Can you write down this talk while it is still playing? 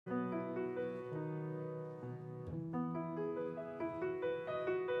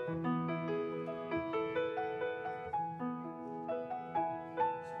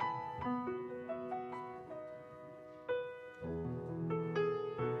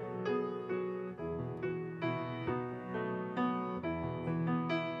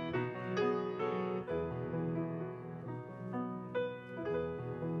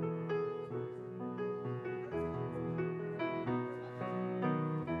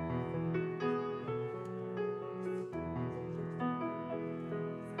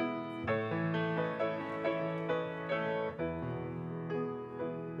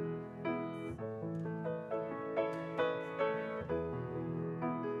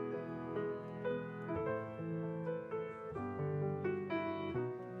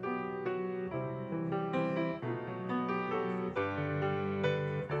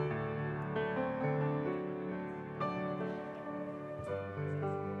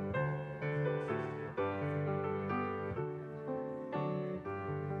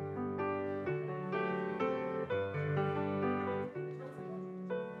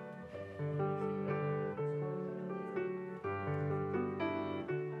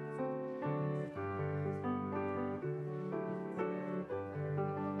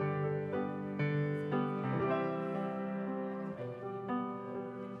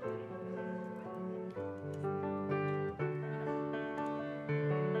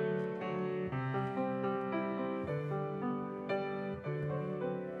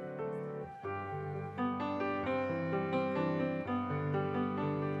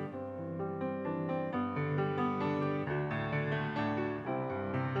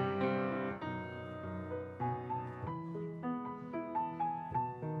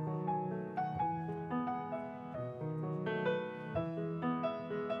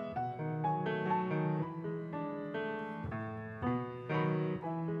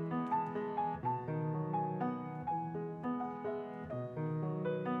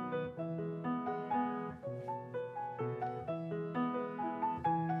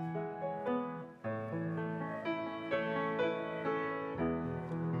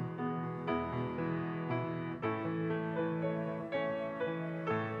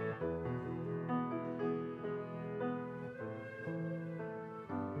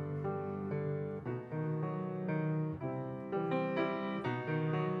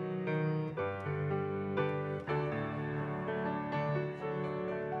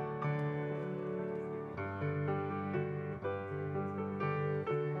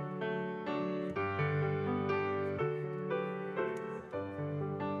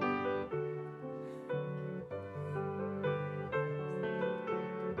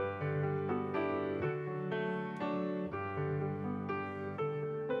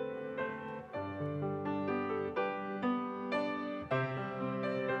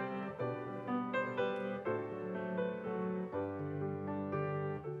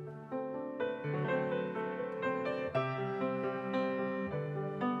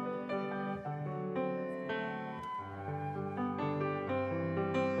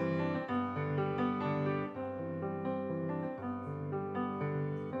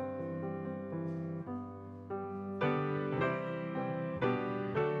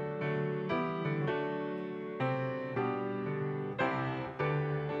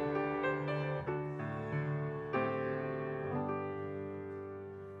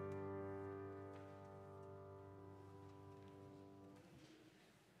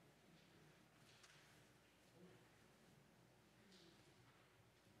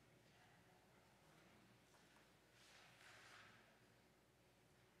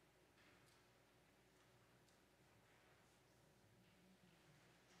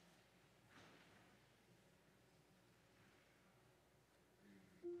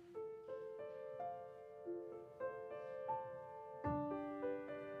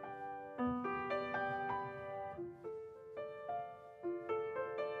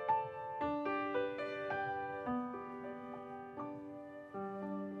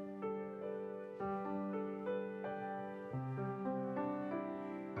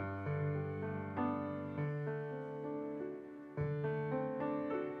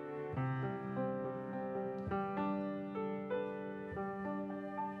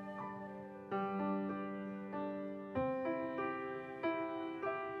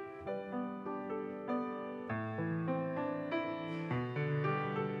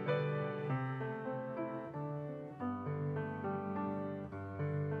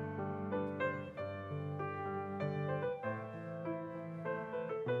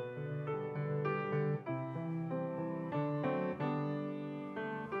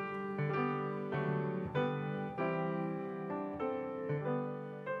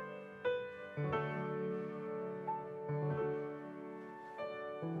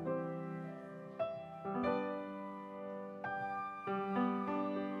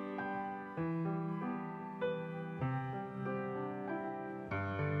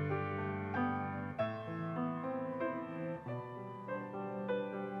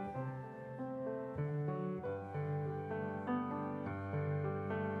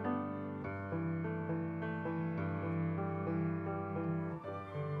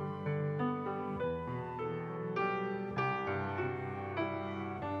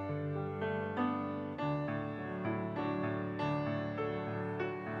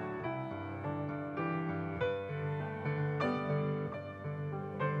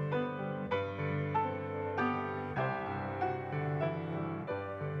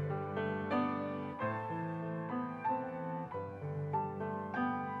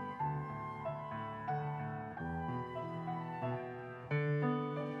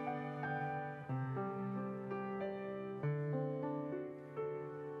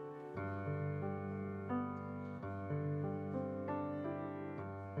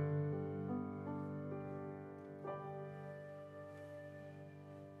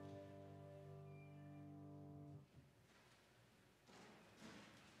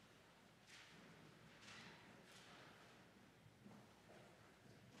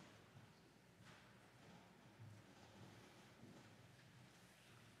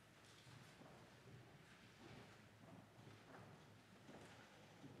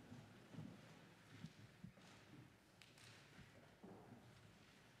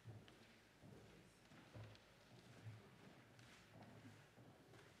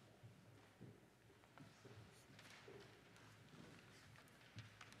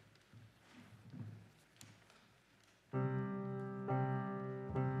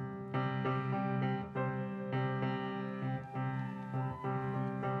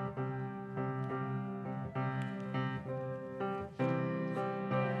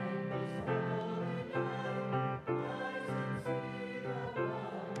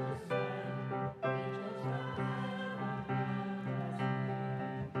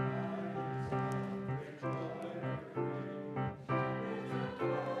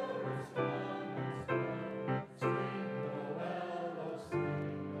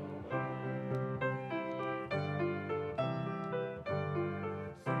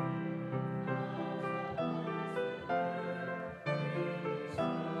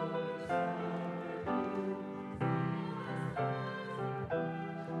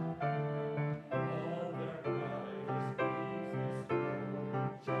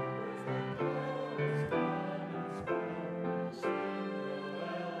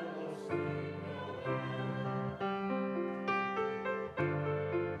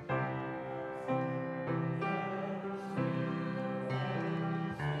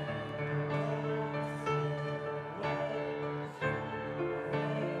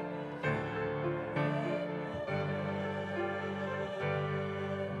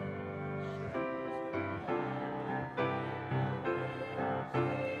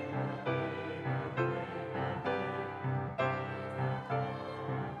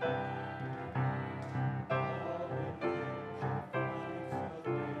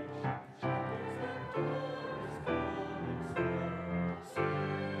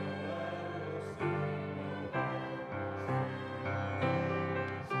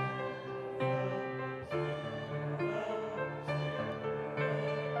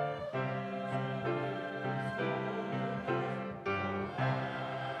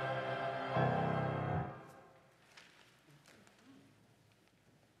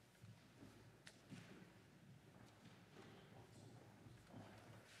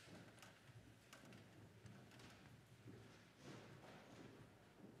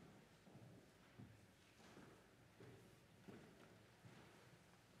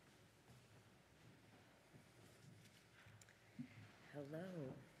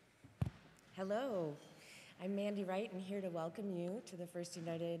Hello. Hello. I'm Mandy Wright, and here to welcome you to the First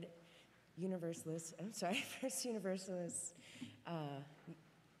United Universalist, First United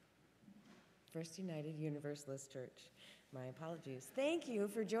Universalist Church. My apologies. Thank you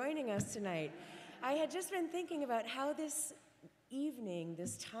for joining us tonight. I had just been thinking about how this evening,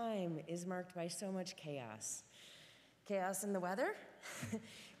 this time, is marked by so much chaos. Chaos in the weather,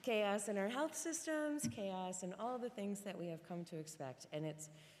 chaos in our health systems, chaos in all the things that we have come to expect. And it's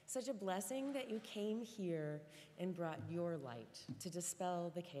such a blessing that you came here and brought your light to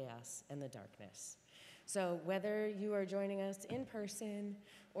dispel the chaos and the darkness. So whether you are joining us in person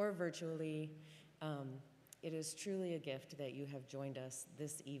or virtually, it is truly a gift that you have joined us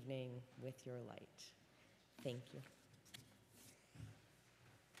this evening with your light. Thank you.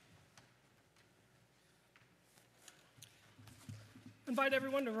 Invite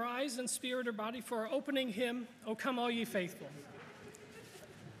everyone to rise in spirit or body for our opening hymn, O Come All Ye Faithful.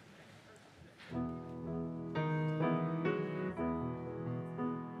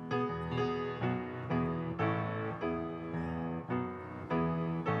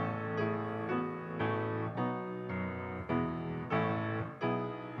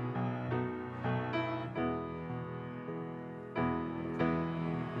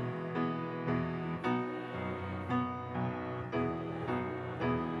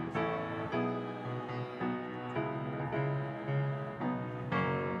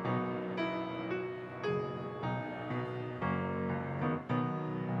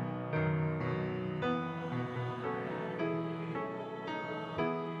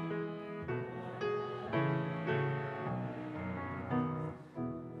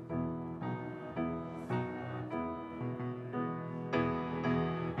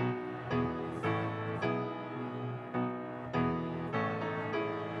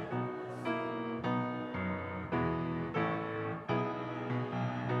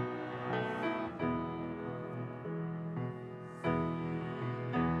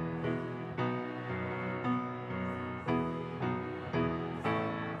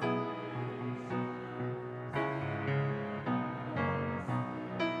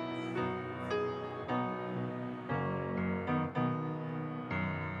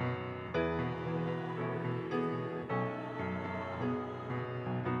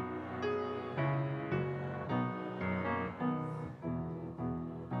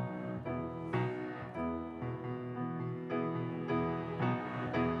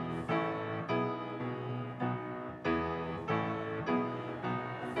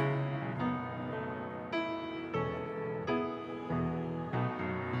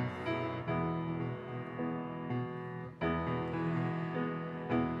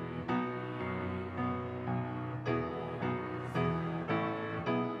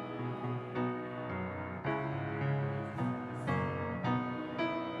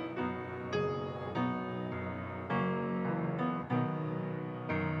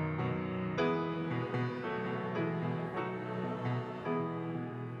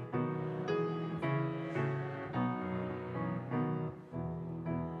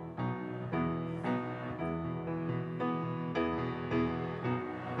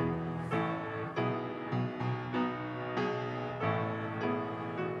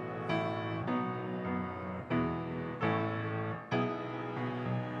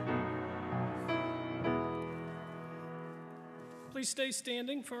 Please stay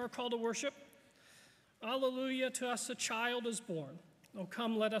standing for our call to worship. Alleluia, to us a child is born. Oh,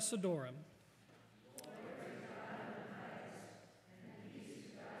 come, let us adore him.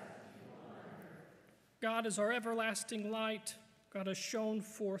 God is our everlasting light. God has shown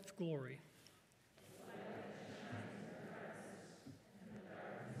forth glory.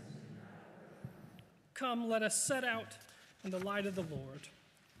 Come, let us set out in the light of the Lord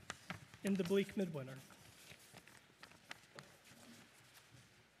in the bleak midwinter.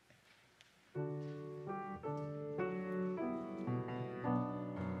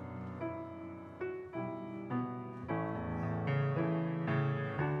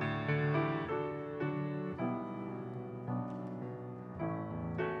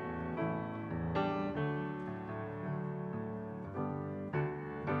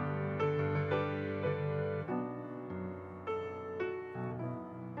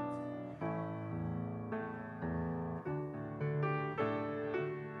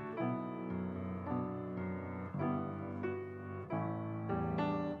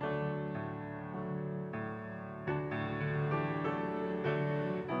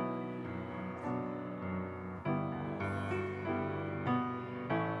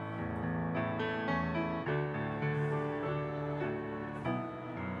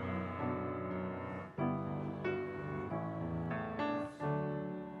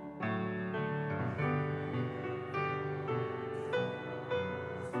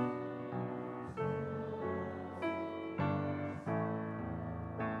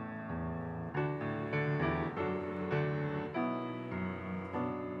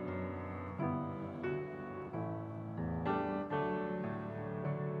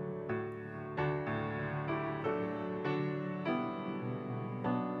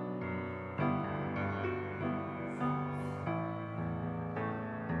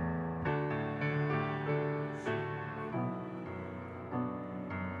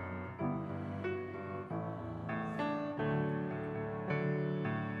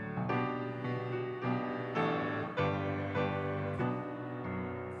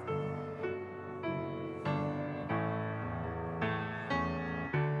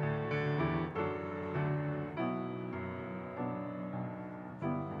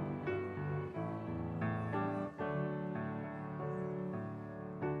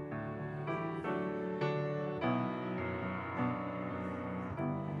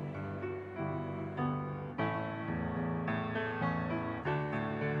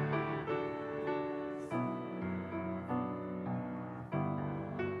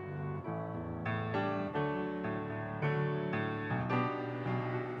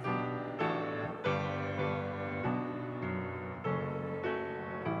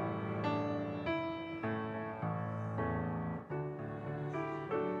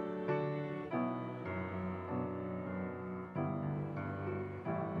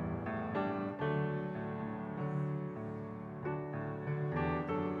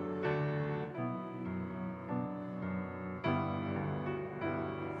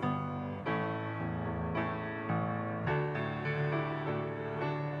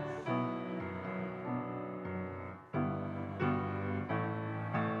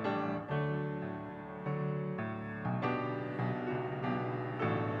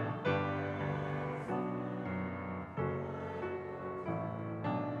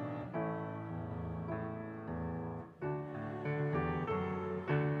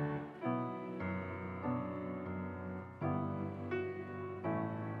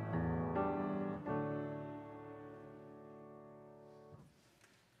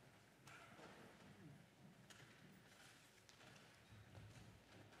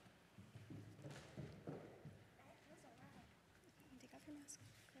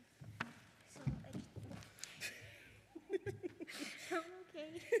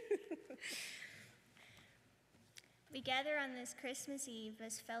 We gather on this Christmas Eve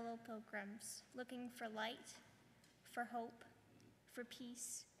as fellow pilgrims, looking for light, for hope, for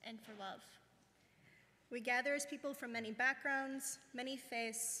peace, and for love. We gather as people from many backgrounds, many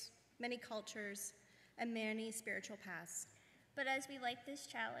faiths, many cultures, and many spiritual paths. But as we light this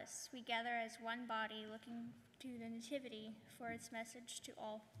chalice, we gather as one body looking to the Nativity for its message to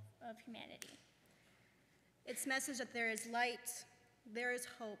all of humanity. Its message that there is light, there is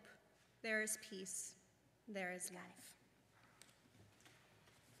hope, there is peace, there is life.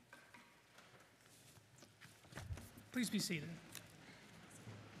 Please be seated.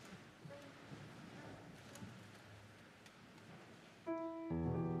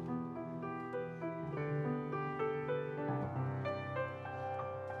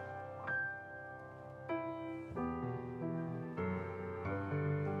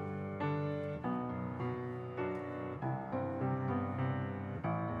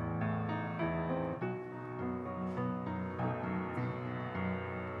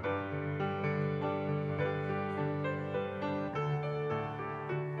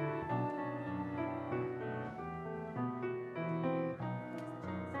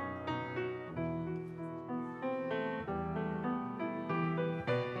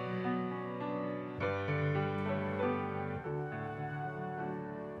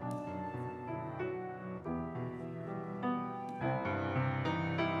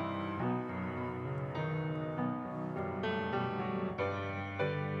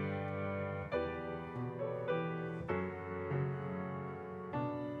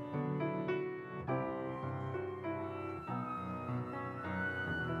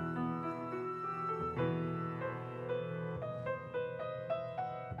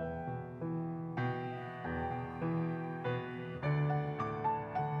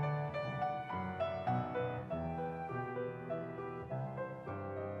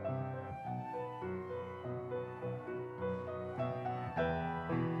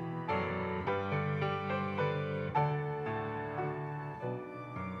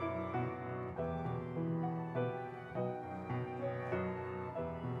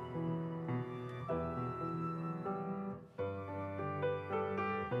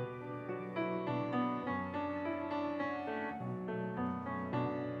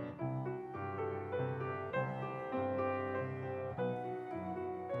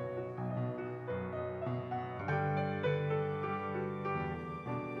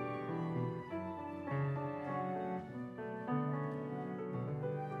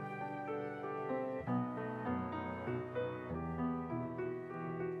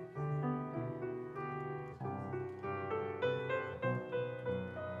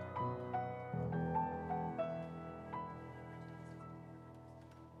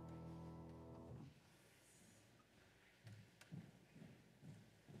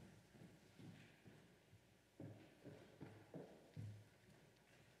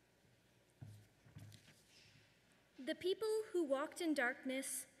 The people who walked in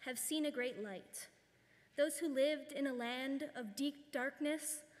darkness have seen a great light. Those who lived in a land of deep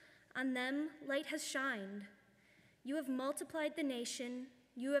darkness, on them light has shined. You have multiplied the nation,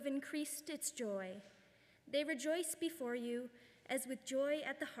 you have increased its joy. They rejoice before you as with joy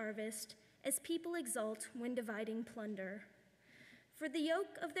at the harvest, as people exult when dividing plunder. For the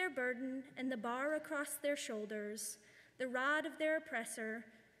yoke of their burden and the bar across their shoulders, the rod of their oppressor,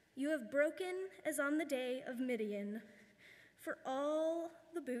 you have broken as on the day of Midian. For all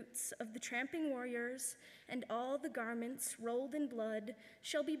the boots of the tramping warriors and all the garments rolled in blood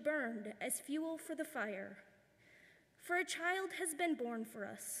shall be burned as fuel for the fire. For a child has been born for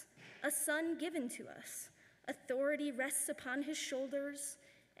us, a son given to us. Authority rests upon his shoulders,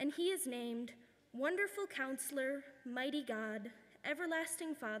 and he is named Wonderful Counselor, Mighty God,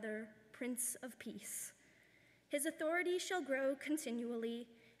 Everlasting Father, Prince of Peace. His authority shall grow continually,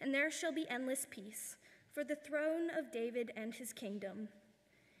 and there shall be endless peace for the throne of David and his kingdom.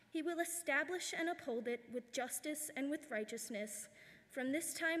 He will establish and uphold it with justice and with righteousness from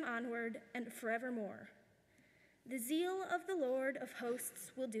this time onward and forevermore. The zeal of the Lord of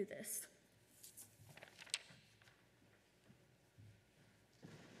hosts will do this.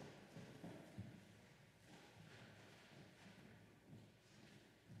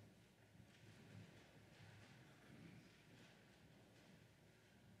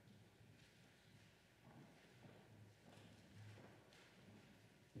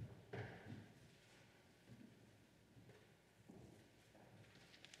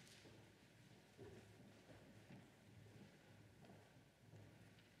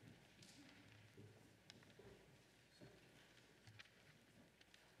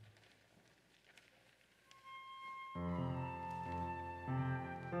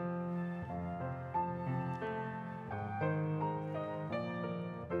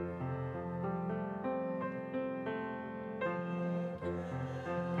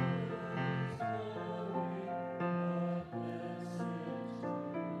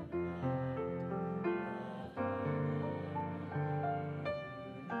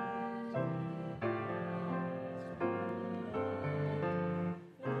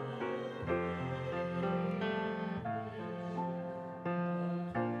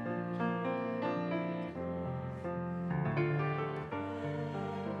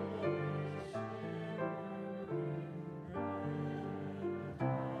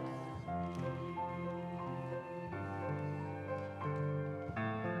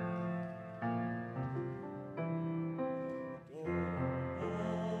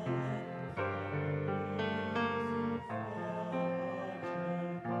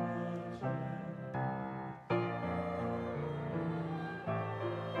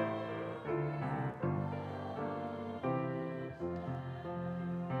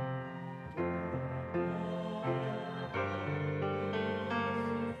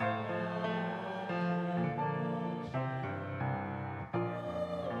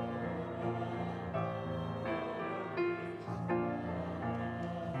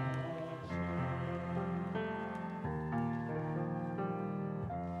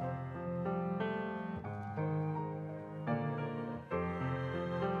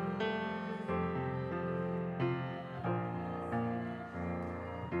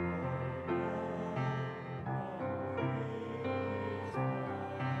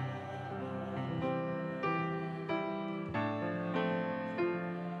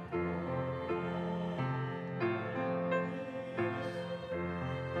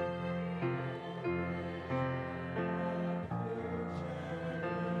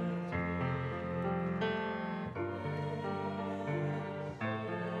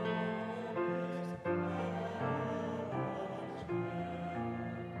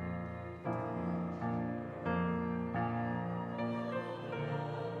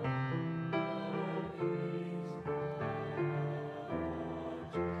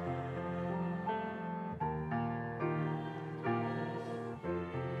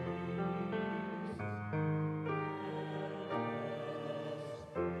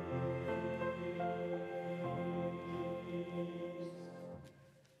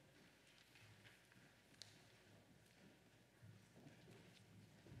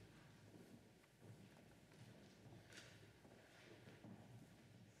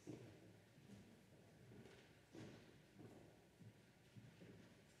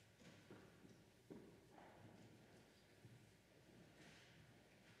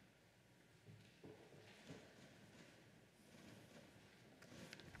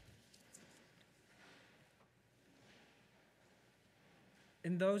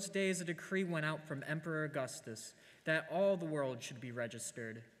 In those days, a decree went out from Emperor Augustus that all the world should be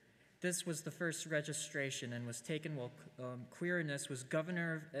registered. This was the first registration and was taken while Quirinius was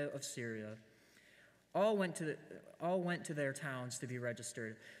governor of Syria. All went to their towns to be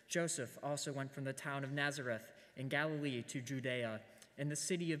registered. Joseph also went from the town of Nazareth in Galilee to Judea, in the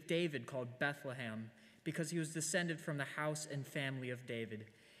city of David called Bethlehem, because he was descended from the house and family of David.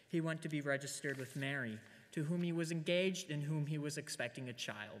 He went to be registered with Mary, to whom he was engaged and whom he was expecting a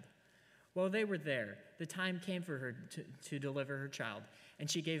child. While they were there, the time came for her to deliver her child,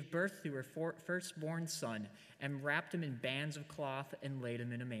 and she gave birth to her firstborn son and wrapped him in bands of cloth and laid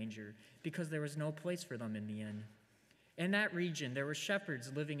him in a manger, because there was no place for them in the inn. In that region there were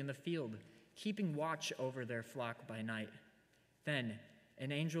shepherds living in the field, keeping watch over their flock by night. Then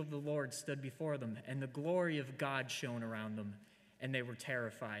an angel of the Lord stood before them, and the glory of God shone around them, and they were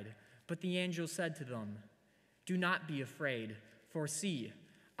terrified. But the angel said to them, "Do not be afraid, for see,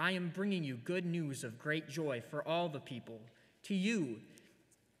 I am bringing you good news of great joy for all the people. To you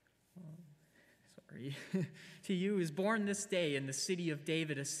is born this day in the city of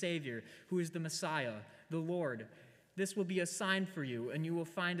David a Savior, who is the Messiah, the Lord. This will be a sign for you, and you will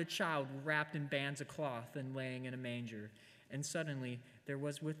find a child wrapped in bands of cloth and laying in a manger." And suddenly there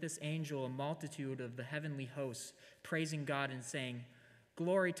was with this angel a multitude of the heavenly hosts, praising God and saying,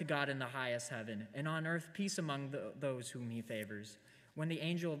 "Glory to God in the highest heaven, and on earth peace among those whom he favors." When the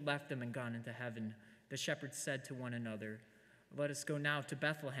angel had left them and gone into heaven, the shepherds said to one another, "Let us go now to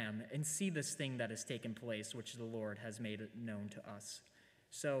Bethlehem and see this thing that has taken place, which the Lord has made known to us."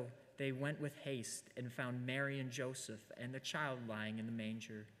 So they went with haste and found Mary and Joseph and the child lying in the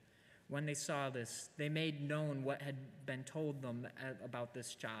manger. When they saw this, they made known what had been told them about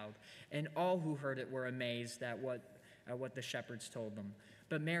this child, and all who heard it were amazed at what the shepherds told them.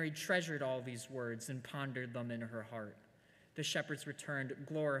 But Mary treasured all these words and pondered them in her heart. The shepherds returned,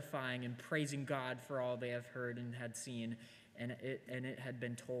 glorifying and praising God for all they have heard and had seen, and it had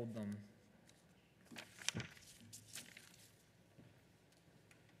been told them.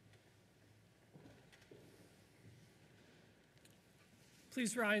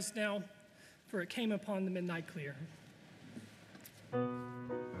 Please rise now, for it came upon the midnight clear.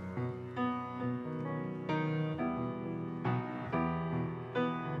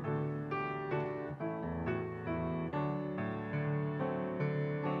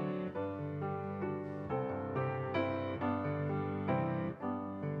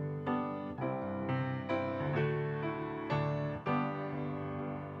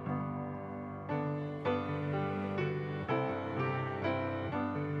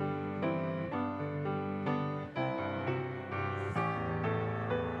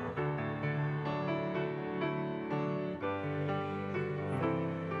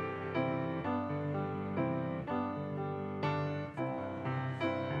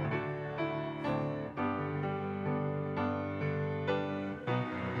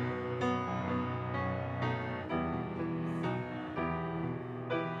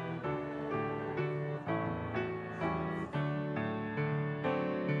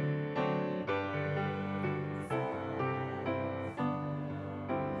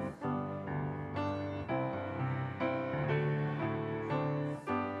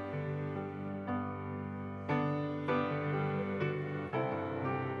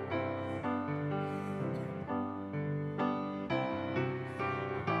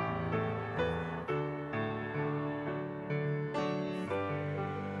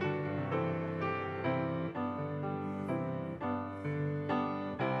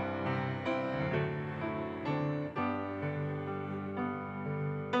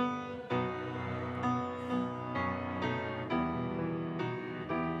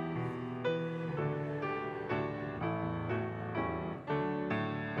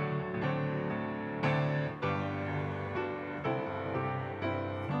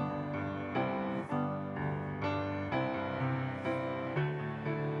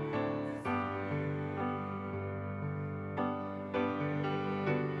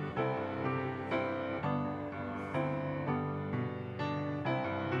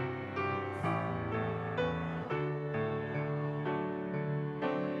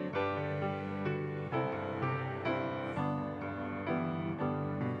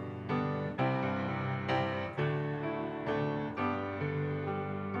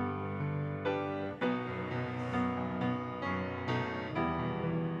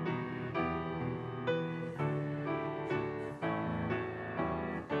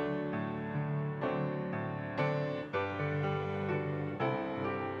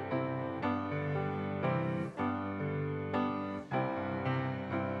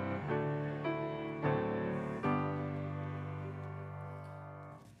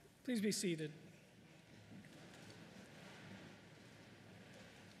 Please be seated.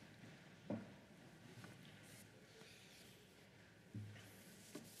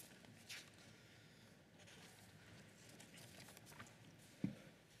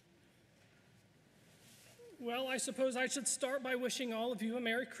 Well, I suppose I should start by wishing all of you a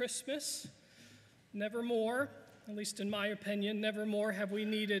Merry Christmas. Nevermore, at least in my opinion, nevermore have we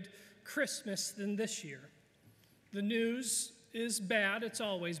needed Christmas than this year. The news is bad, it's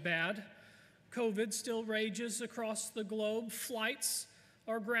always bad. COVID still rages across the globe. Flights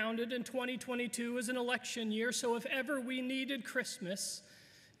are grounded, and 2022 is an election year, so if ever we needed Christmas,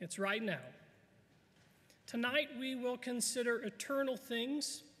 it's right now. Tonight we will consider eternal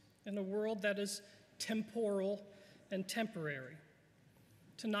things in a world that is temporal and temporary.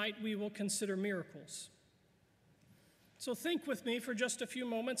 Tonight we will consider miracles. So think with me for just a few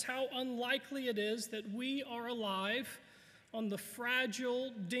moments how unlikely it is that we are alive on the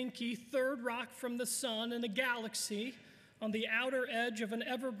fragile, dinky third rock from the sun in a galaxy on the outer edge of an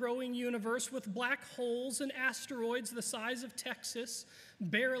ever-growing universe with black holes and asteroids the size of Texas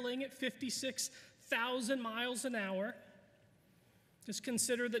barreling at 56,000 miles an hour. Just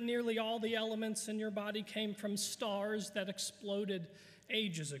consider that nearly all the elements in your body came from stars that exploded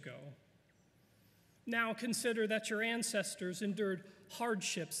ages ago. Now consider that your ancestors endured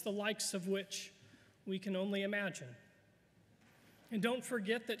hardships, the likes of which we can only imagine. And don't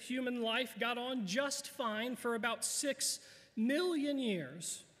forget that human life got on just fine for about 6 million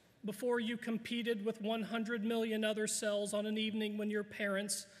years before you competed with 100 million other cells on an evening when your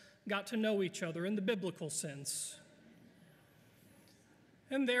parents got to know each other in the biblical sense.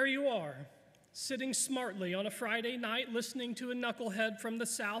 And there you are, sitting smartly on a Friday night listening to a knucklehead from the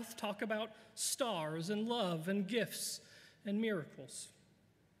South talk about stars and love and gifts and miracles.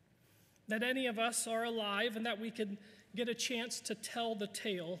 That any of us are alive and that we could get a chance to tell the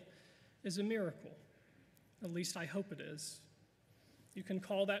tale is a miracle. At least I hope it is. You can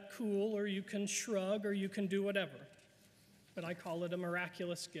call that cool, or you can shrug, or you can do whatever. But I call it a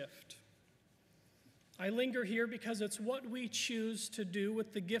miraculous gift. I linger here because it's what we choose to do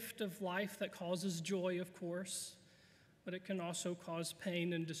with the gift of life that causes joy, of course, but it can also cause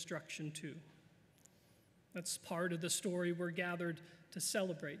pain and destruction too. That's part of the story we're gathered to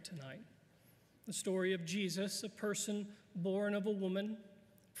celebrate tonight. The story of Jesus, a person born of a woman,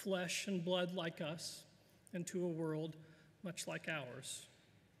 flesh and blood like us, into a world much like ours.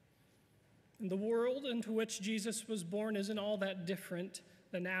 And the world into which Jesus was born isn't all that different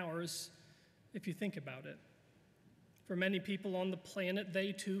than ours if you think about it. For many people on the planet,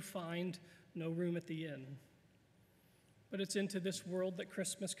 they too find no room at the inn. But it's into this world that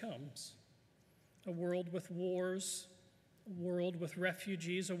Christmas comes. A world with wars, a world with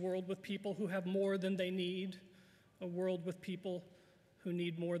refugees, a world with people who have more than they need, a world with people who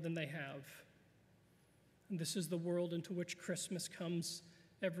need more than they have. And this is the world into which Christmas comes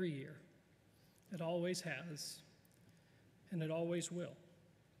every year. It always has, and it always will.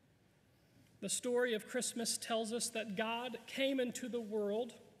 The story of Christmas tells us that God came into the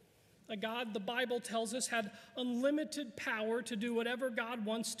world, a God the Bible tells us had unlimited power to do whatever God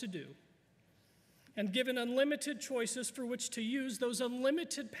wants to do. And given unlimited choices for which to use those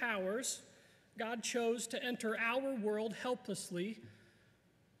unlimited powers, God chose to enter our world helplessly,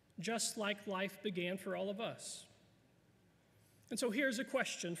 just like life began for all of us. And so here's a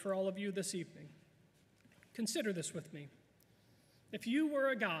question for all of you this evening. Consider this with me. If you were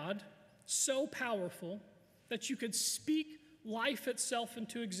a God so powerful that you could speak life itself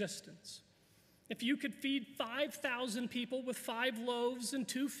into existence, if you could feed 5,000 people with 5 loaves and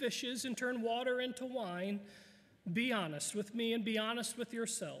 2 fishes and turn water into wine, be honest with me and be honest with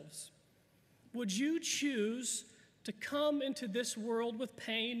yourselves. Would you choose to come into this world with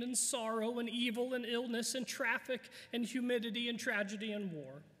pain and sorrow and evil and illness and traffic and humidity and tragedy and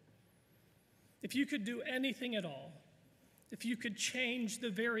war? If you could do anything at all, if you could change the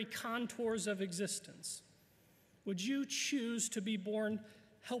very contours of existence, would you choose to be born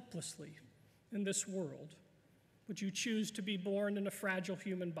helplessly in this world? Would you choose to be born in a fragile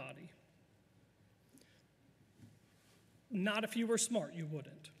human body? Not if you were smart, you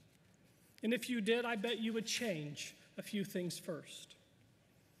wouldn't. And if you did, I bet you would change a few things first.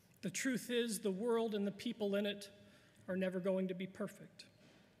 The truth is, the world and the people in it are never going to be perfect.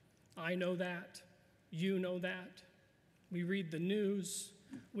 I know that. You know that. We read the news.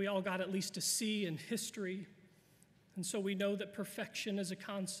 We all got at least a C in history. And so we know that perfection is a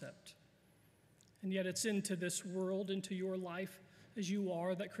concept. And yet it's into this world, into your life as you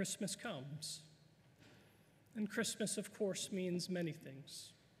are, that Christmas comes. And Christmas, of course, means many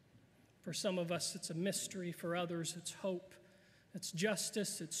things. For some of us, it's a mystery. For others, it's hope. It's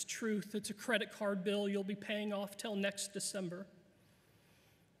justice, it's truth, it's a credit card bill you'll be paying off till next December.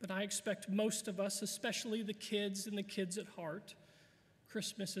 But I expect most of us, especially the kids and the kids at heart,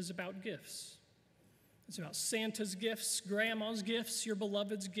 Christmas is about gifts. It's about Santa's gifts, Grandma's gifts, your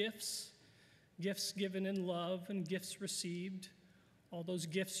beloved's gifts, gifts given in love and gifts received, all those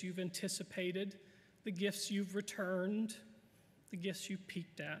gifts you've anticipated, the gifts you've returned, the gifts you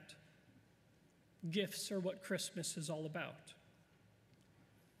peeked at. Gifts are what Christmas is all about.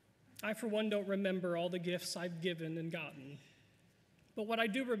 I, for one, don't remember all the gifts I've given and gotten. But what I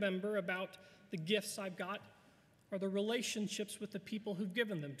do remember about the gifts I've got are the relationships with the people who've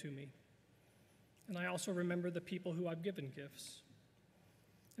given them to me. And I also remember the people who I've given gifts.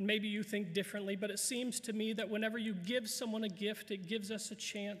 And maybe you think differently, but it seems to me that whenever you give someone a gift, it gives us a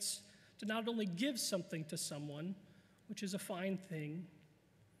chance to not only give something to someone, which is a fine thing,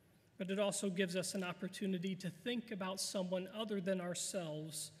 but it also gives us an opportunity to think about someone other than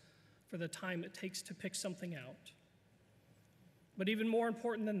ourselves for the time it takes to pick something out. But even more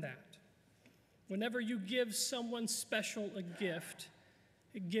important than that, whenever you give someone special a gift,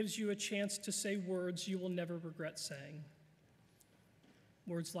 it gives you a chance to say words you will never regret saying.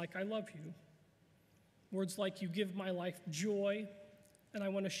 Words like, I love you. Words like, you give my life joy, and I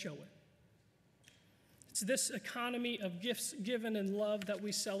want to show it. It's this economy of gifts given in love that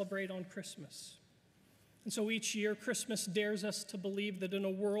we celebrate on Christmas. And so each year, Christmas dares us to believe that in a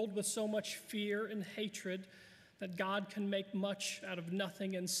world with so much fear and hatred, that God can make much out of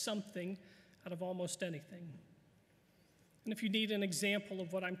nothing and something out of almost anything. And if you need an example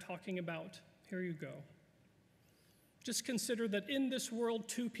of what I'm talking about, here you go. Just consider that in this world,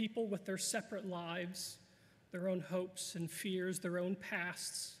 two people with their separate lives, their own hopes and fears, their own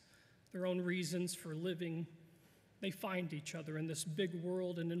pasts, their own reasons for living, they find each other in this big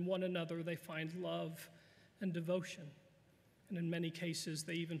world, and in one another they find love and devotion. And in many cases,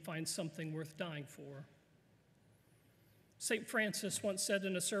 they even find something worth dying for. St. Francis once said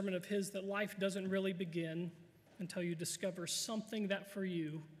in a sermon of his that life doesn't really begin until you discover something that for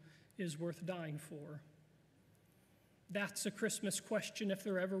you is worth dying for. That's a Christmas question if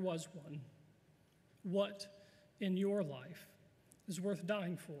there ever was one. What in your life is worth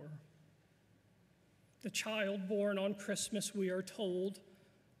dying for? The child born on Christmas, we are told,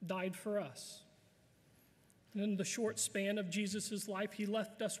 died for us. And in the short span of Jesus' life, he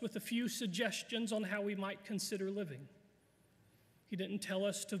left us with a few suggestions on how we might consider living. He didn't tell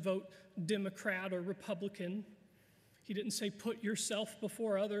us to vote Democrat or Republican. He didn't say put yourself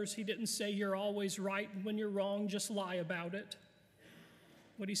before others. He didn't say you're always right, and when you're wrong, just lie about it.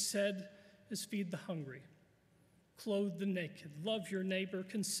 What he said is feed the hungry, clothe the naked, love your neighbor,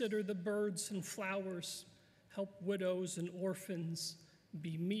 consider the birds and flowers, help widows and orphans,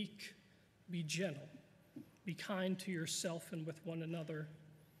 be meek, be gentle, be kind to yourself and with one another.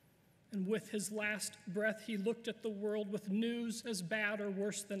 And with his last breath, he looked at the world with news as bad or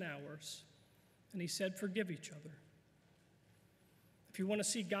worse than ours, and he said, forgive each other. If you want to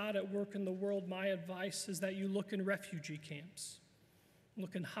see God at work in the world, my advice is that you look in refugee camps,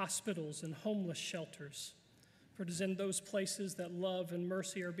 look in hospitals and homeless shelters, for it is in those places that love and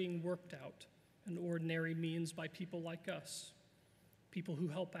mercy are being worked out in ordinary means by people like us, people who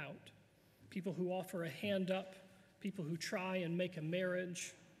help out, people who offer a hand up, people who try and make a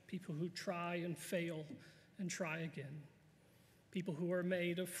marriage, people who try and fail and try again, people who are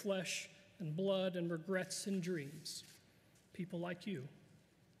made of flesh and blood and regrets and dreams, people like you.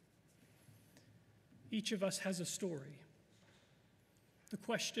 Each of us has a story. The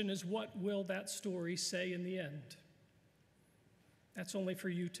question is, what will that story say in the end? That's only for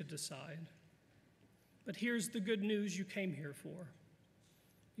you to decide. But here's the good news you came here for.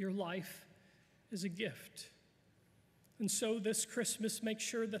 Your life is a gift. And so this Christmas, make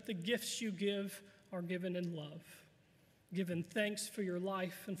sure that the gifts you give are given in love, given thanks for your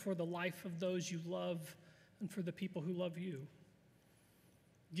life and for the life of those you love and for the people who love you.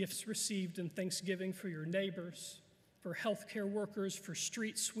 Gifts received in thanksgiving for your neighbors, for healthcare workers, for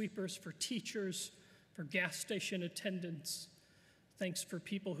street sweepers, for teachers, for gas station attendants. Thanks for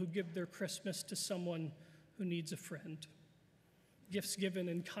people who give their Christmas to someone who needs a friend. Gifts given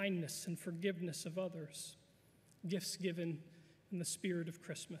in kindness and forgiveness of others. Gifts given in the spirit of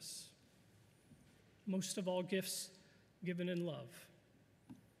Christmas. Most of all, gifts given in love,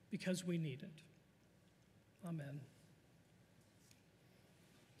 because we need it. Amen.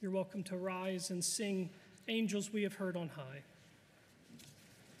 You're welcome to rise and sing Angels We Have Heard on High.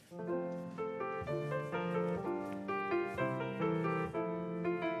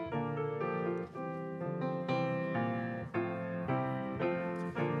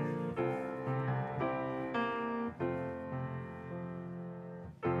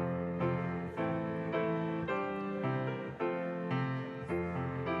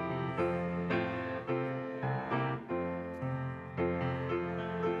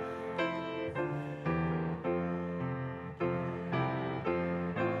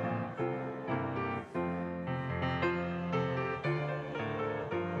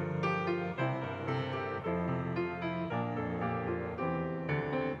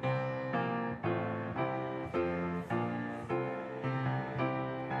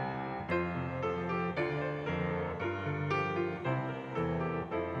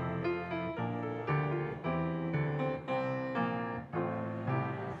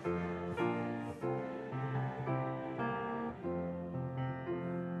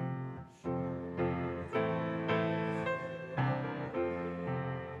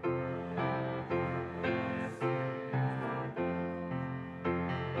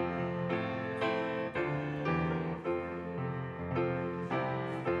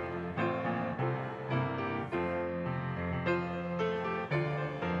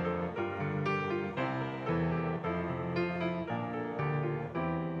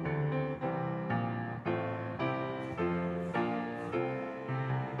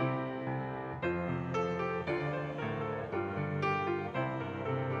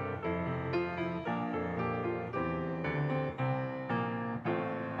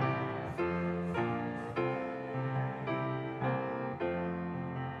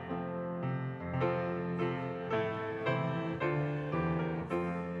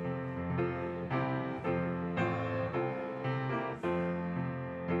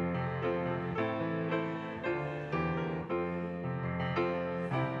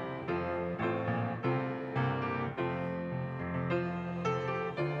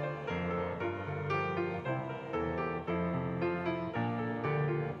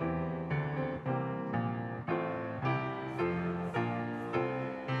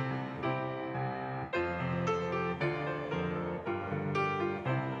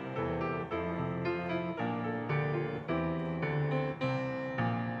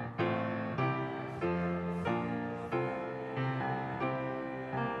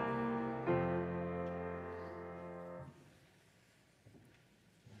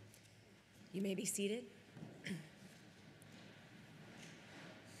 You may be seated.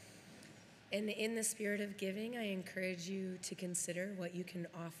 And in the spirit of giving, I encourage you to consider what you can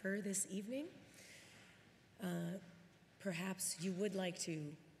offer this evening. Perhaps you would like to,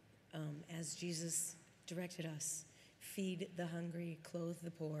 as Jesus directed us, feed the hungry, clothe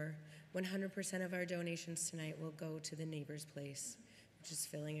the poor. 100% of our donations tonight will go to the Neighbor's Place, which is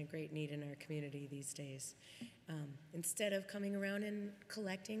filling a great need in our community these days. Instead of coming around and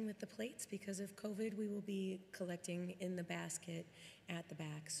collecting with the plates because of COVID, we will be collecting in the basket at the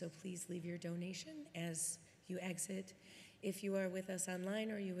back. So please leave your donation as you exit. If you are with us online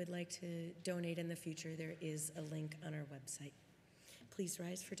or you would like to donate in the future, there is a link on our website. Please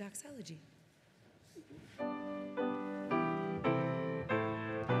rise for doxology.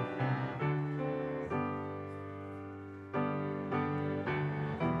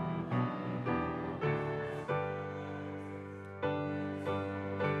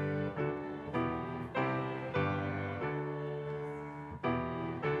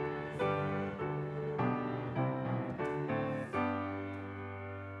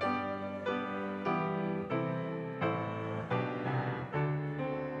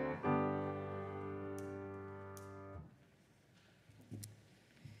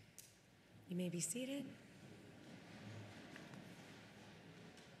 You may be seated.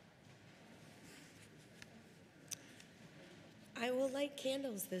 I will light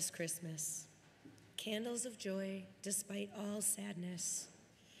candles this Christmas, candles of joy despite all sadness,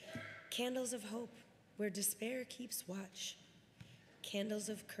 candles of hope where despair keeps watch, candles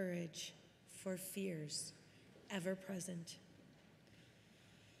of courage for fears ever present,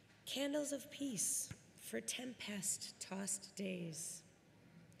 candles of peace for tempest-tossed days,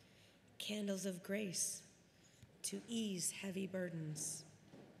 candles of grace to ease heavy burdens,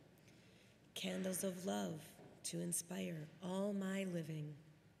 candles of love to inspire all my living,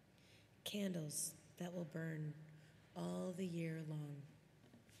 candles that will burn all the year long.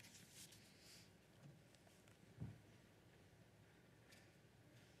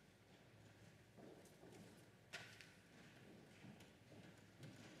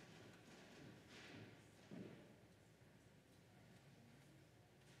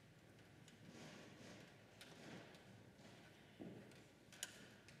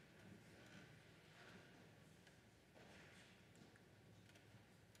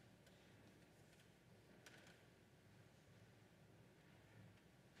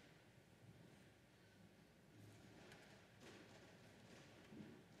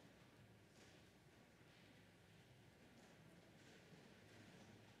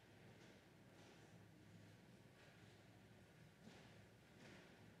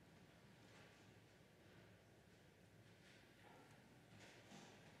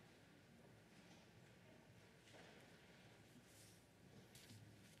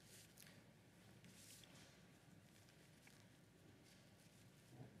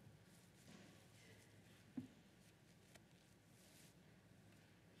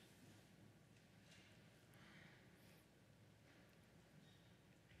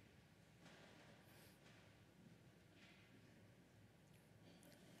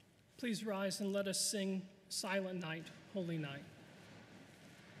 Please rise and let us sing Silent Night, Holy Night.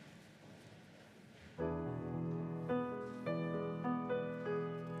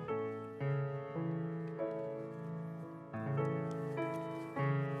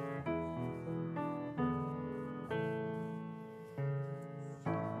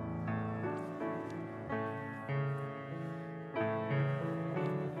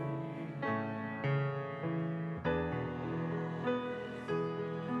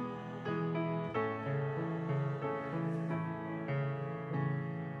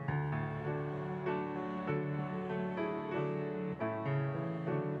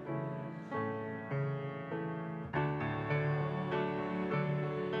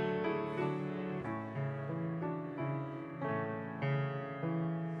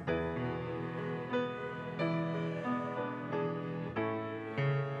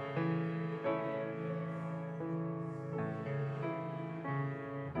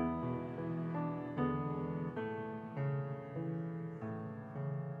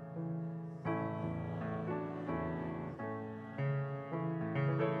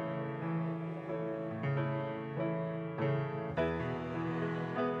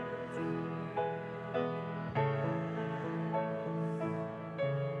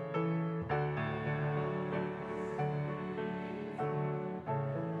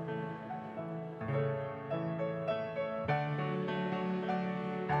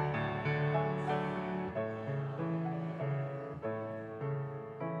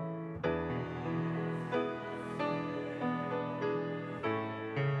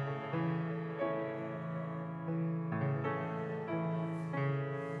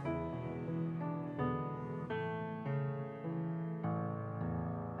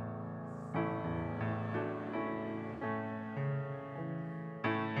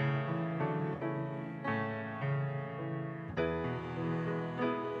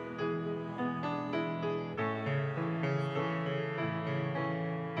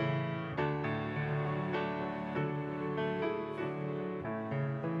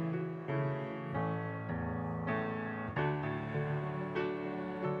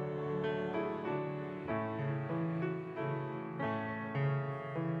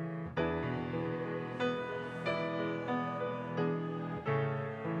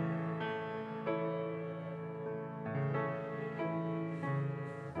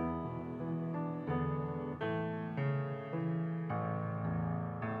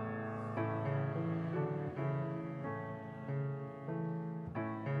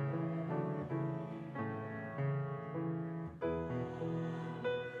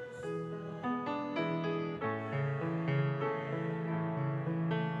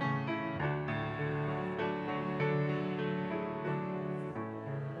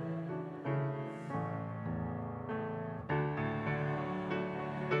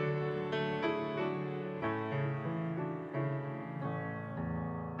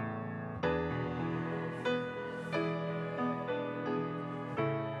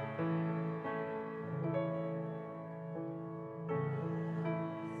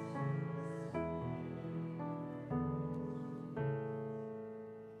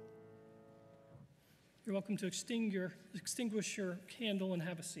 You're welcome to extinguish your candle and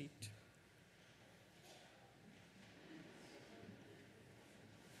have a seat.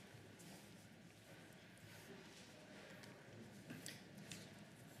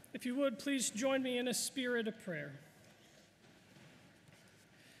 If you would, please join me in a spirit of prayer.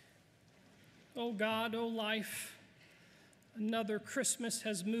 Oh God, oh life, another Christmas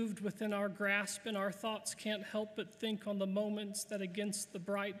has moved within our grasp, and our thoughts can't help but think on the moments that, against the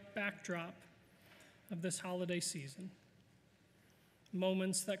bright backdrop of this holiday season,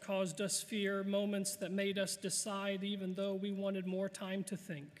 moments that caused us fear, moments that made us decide even though we wanted more time to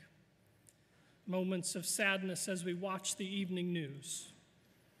think, moments of sadness as we watch the evening news,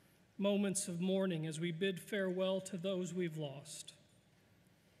 moments of mourning as we bid farewell to those we've lost,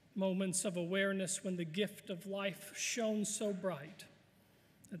 moments of awareness when the gift of life shone so bright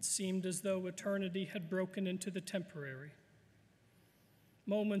it seemed as though eternity had broken into the temporary,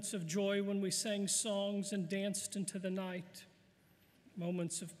 moments of joy when we sang songs and danced into the night,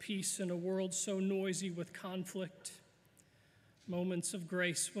 moments of peace in a world so noisy with conflict, moments of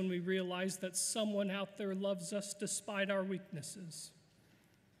grace when we realize that someone out there loves us despite our weaknesses,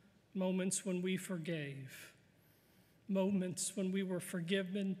 moments when we forgave, moments when we were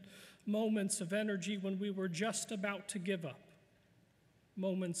forgiven, moments of energy when we were just about to give up,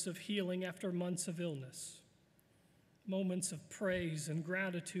 moments of healing after months of illness, moments of praise and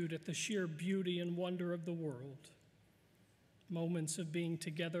gratitude at the sheer beauty and wonder of the world, moments of being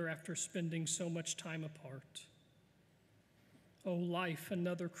together after spending so much time apart. Oh, life,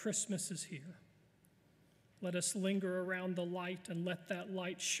 another Christmas is here. Let us linger around the light and let that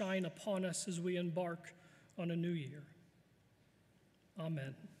light shine upon us as we embark on a new year.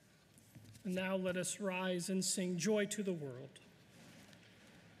 Amen. And now let us rise and sing Joy to the World.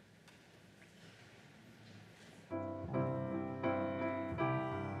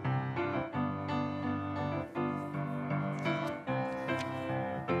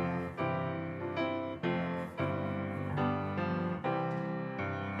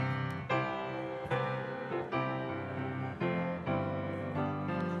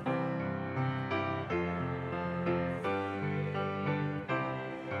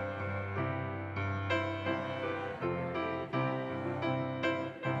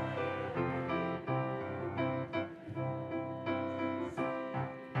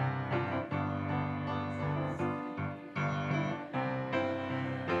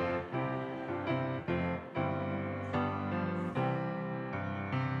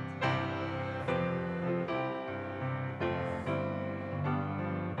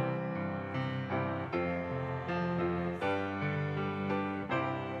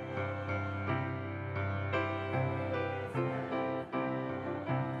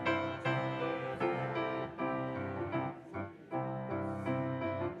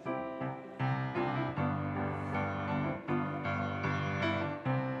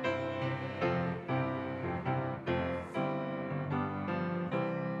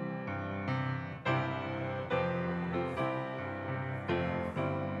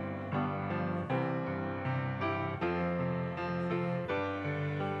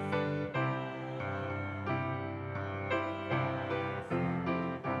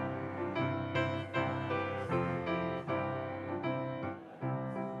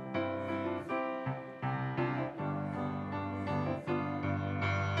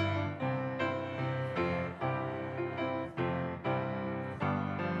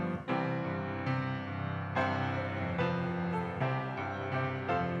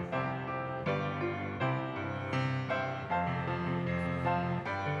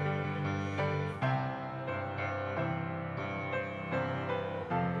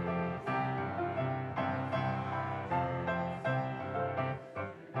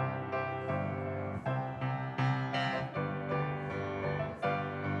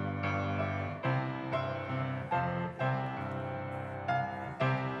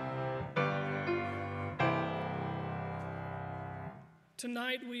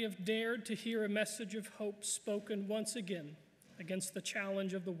 Tonight, we have dared to hear a message of hope spoken once again against the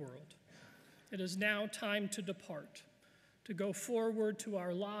challenge of the world. It is now time to depart, to go forward to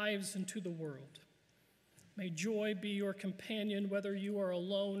our lives and to the world. May joy be your companion, whether you are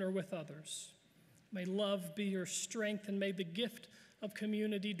alone or with others. May love be your strength, and may the gift of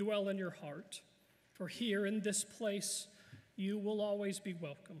community dwell in your heart. For here in this place, you will always be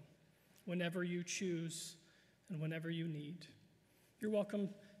welcome, whenever you choose and whenever you need. You're welcome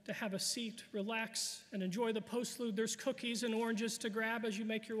to have a seat, relax, and enjoy the postlude. There's cookies and oranges to grab as you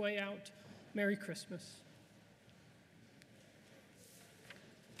make your way out. Merry Christmas.